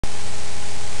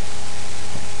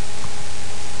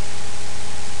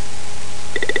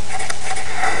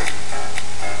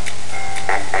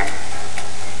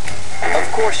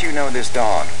course you know this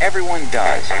dog. Everyone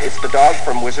does. It's the dog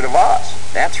from Wizard of Oz.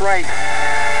 That's right.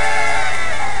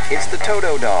 It's the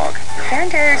Toto dog. Cairn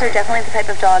Terriers are definitely the type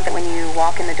of dog that when you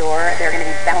walk in the door, they're going to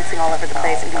be bouncing all over the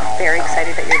place and be very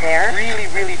excited that you're there. Really,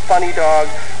 really funny dog.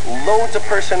 Loads of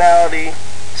personality.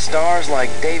 Stars like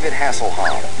David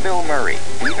Hasselhoff, Bill Murray,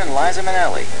 even Liza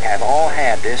Minnelli have all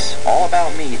had this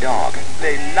all-about-me dog.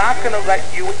 They're not going to let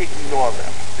you ignore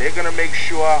them. They're going to make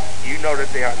sure you know that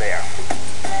they are there.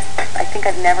 I think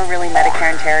I've never really met a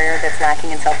Cairn Terrier that's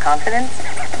lacking in self-confidence.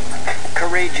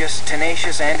 Courageous,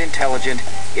 tenacious, and intelligent,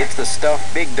 it's the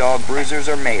stuff big dog bruisers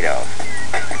are made of.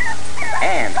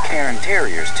 And Cairn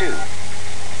Terriers, too.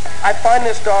 I find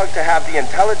this dog to have the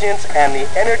intelligence and the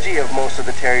energy of most of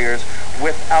the terriers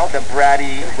without the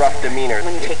bratty, rough demeanor.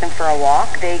 When you take them for a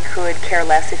walk, they could care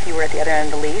less if you were at the other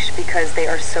end of the leash because they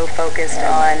are so focused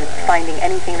on finding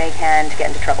anything they can to get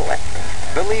into trouble with.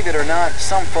 Believe it or not,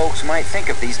 some folks might think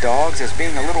of these dogs as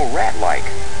being a little rat-like.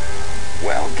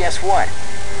 Well, guess what?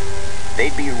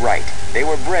 They'd be right. They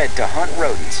were bred to hunt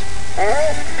rodents.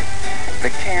 The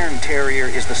Cairn Terrier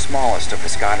is the smallest of the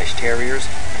Scottish Terriers,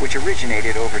 which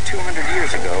originated over 200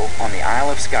 years ago on the Isle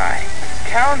of Skye.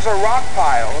 Cairns are rock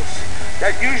piles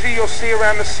that usually you'll see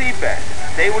around the seabed.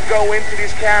 They would go into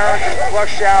these cairns and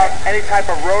flush out any type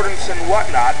of rodents and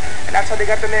whatnot, and that's how they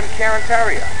got the name Cairn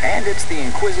Terrier. And it's the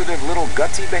inquisitive little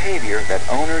gutsy behavior that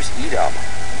owners eat up.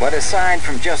 But aside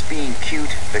from just being cute,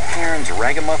 the Cairn's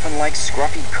ragamuffin-like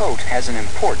scruffy coat has an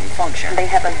important function. They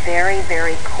have a very,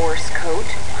 very coarse coat.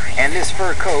 And this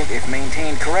fur coat, if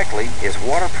maintained correctly, is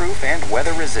waterproof and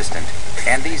weather-resistant.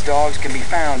 And these dogs can be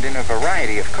found in a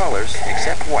variety of colors,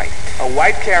 except white. A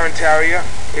white Cairn Terrier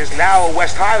is now a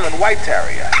West Highland White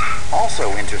Terrier.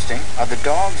 Also interesting are the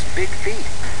dog's big feet.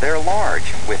 They're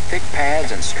large, with thick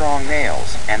pads and strong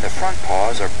nails, and the front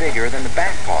paws are bigger than the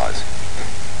back paws,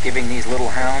 giving these little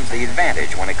hounds the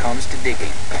advantage when it comes to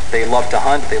digging. They love to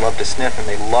hunt, they love to sniff, and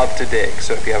they love to dig.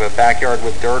 So if you have a backyard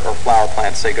with dirt or flower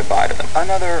plants, say goodbye to them.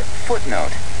 Another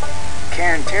footnote.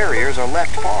 Cairn Terriers are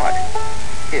left-pawed.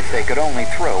 If they could only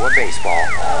throw a baseball.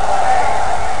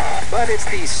 But it's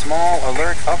these small,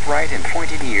 alert, upright, and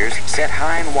pointed ears set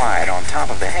high and wide on top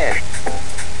of the head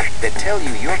that tell you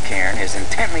your Cairn is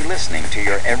intently listening to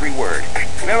your every word.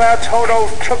 Remember how Toto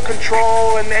took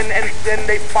control and then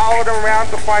they followed him around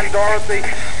to find Dorothy?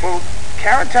 Well,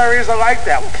 Cairn Terriers are like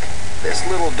that. This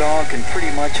little dog can pretty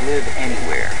much live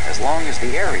anywhere, as long as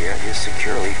the area is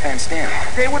securely fenced in.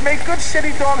 They would make good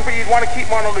city dogs, but you'd want to keep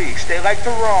them on a leash. They like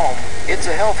to roam. It's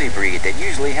a healthy breed that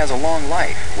usually has a long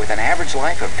life, with an average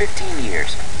life of 15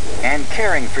 years. And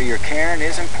caring for your Cairn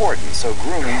is important, so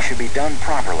grooming should be done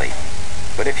properly.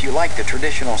 But if you like the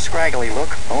traditional scraggly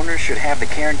look, owners should have the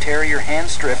Cairn Terrier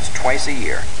hand-stripped twice a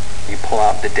year. You pull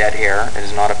out the dead hair. It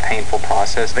is not a painful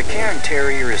process. The Cairn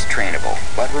Terrier is trainable,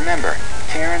 but remember,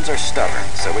 Cairns are stubborn,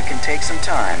 so it can take some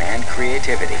time and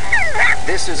creativity.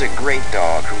 This is a great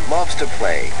dog who loves to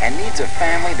play and needs a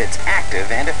family that's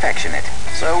active and affectionate.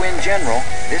 So in general,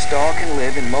 this dog can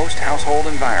live in most household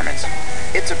environments.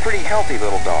 It's a pretty healthy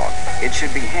little dog. It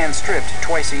should be hand-stripped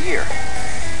twice a year.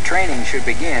 Training should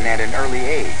begin at an early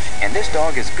age, and this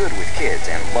dog is good with kids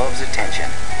and loves attention.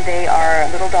 They are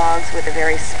little dogs with a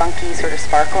very spunky sort of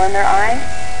sparkle in their eye.